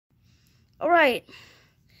All right.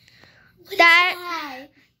 That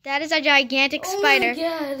is a gigantic spider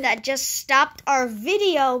that just stopped our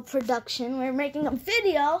video production. We're making a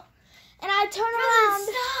video, and I turn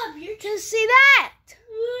around to see that.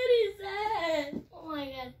 What is that? Oh my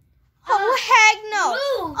god. Oh heck no!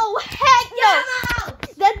 Move. Oh heck no! Get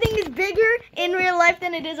out. That thing is bigger in real life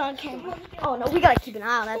than it is on camera. Oh no, we gotta keep an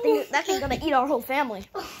eye on that thing. That thing's gonna eat our whole family.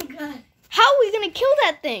 Oh god. How are we gonna kill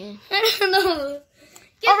that thing? I don't know.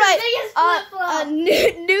 All right,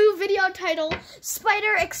 new video title: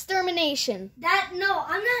 Spider Extermination. I'm not.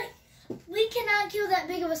 We cannot kill that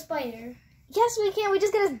big of a spider. Yes, we can. We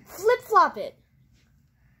just gotta flip-flop it.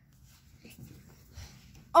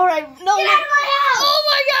 All right, no. Get out of my house! Oh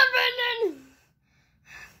my God, Brendan!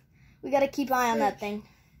 We gotta keep an eye on that thing.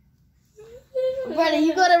 Brendan,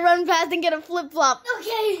 you gotta run fast and get a flip-flop.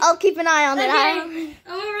 Okay. I'll keep an eye on it. I'm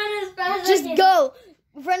gonna run as fast as I Just can. go.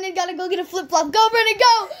 Brendan gotta go get a flip-flop. Go, Brendan,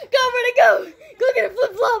 go! Go, Brendan, go! Go get a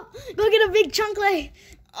flip-flop. Go get a big chunk leg.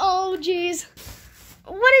 Oh, jeez.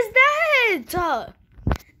 What is that?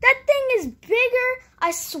 That thing is bigger.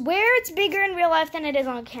 I swear it's bigger in real life than it is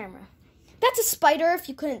on camera. That's a spider, if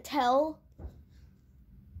you couldn't tell.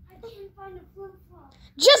 I can't find a flip-flop.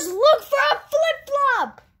 Just look for a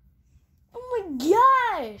flip-flop. Oh my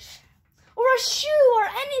gosh. Or a shoe or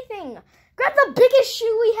anything. Grab the biggest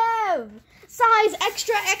shoe we have. Size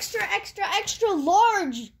extra, extra, extra, extra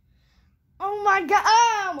large. Oh my God.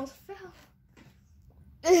 I almost fell.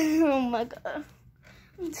 Oh my God.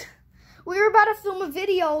 We were about to film a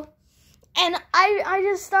video, and I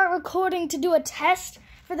just start recording to do a test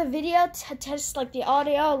for the video, to test like the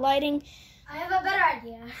audio, lighting. I have a better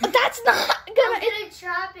idea. But that's not I'm gonna... gonna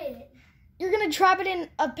trap it. You're gonna trap it in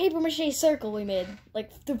a paper mache circle we made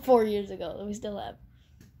like 4 years ago that we still have.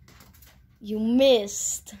 You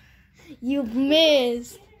missed. You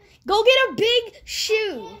missed. Go get a big shoe.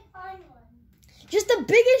 I can't find one. Just the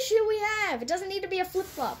biggest shoe we have. It doesn't need to be a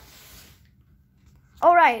flip-flop.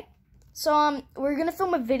 All right. So we're gonna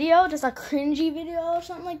film a video, just a cringy video or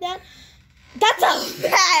something like that. That's a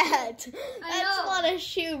bat. That's not a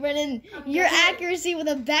shoe, Brennan. Your accuracy with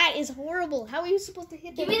a bat is horrible. How are you supposed to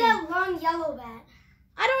hit that? Give me that long yellow bat.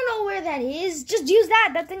 I don't know where that is. Just use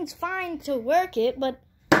that. That thing's fine to work it, but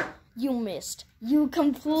you missed. You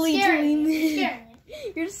completely missed.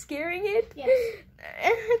 You're scaring it? Yes.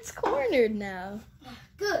 It's cornered now.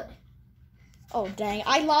 Good. Oh, dang.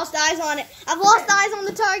 I lost eyes on it. I've lost eyes on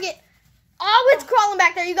the target. Oh, it's crawling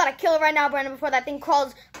back there. You got to kill it right now, Brendan, before that thing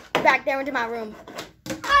crawls back there into my room.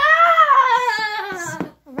 Ah!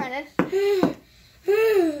 Brendan. Kill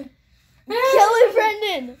it,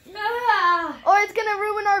 Brendan. Ah! Or it's going to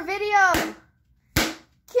ruin our video.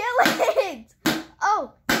 Kill it.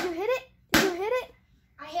 Oh, did you hit it? Did you hit it?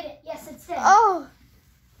 I hit it. Yes, it's dead. Oh.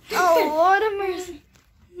 Oh, Lord of mercy.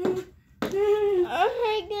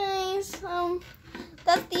 Alright, guys.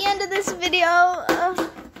 That's the end of this video.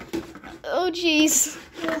 Oh, jeez.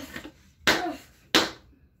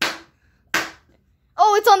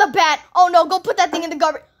 Oh, it's on the bat. Oh, no. Go put that thing in the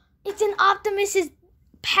garbage. It's in Optimus's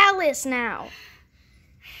palace now.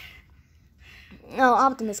 Oh,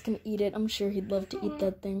 Optimus can eat it. I'm sure he'd love to eat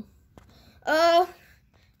that thing.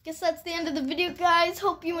 Guess that's the end of the video, guys.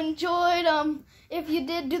 Hope you enjoyed. If you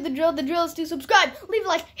did, do the drill. The drill is to subscribe, leave a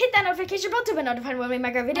like, hit that notification bell to be notified when we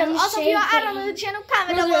make our videos. Also, if you are out on the channel,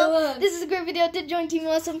 comment down below. This is a great video. Did join Team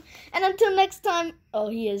Awesome. And until next time, oh,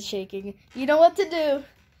 he is shaking. You know what to do.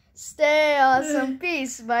 Stay awesome.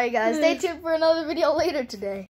 Peace. Bye, guys. Stay tuned for another video later today.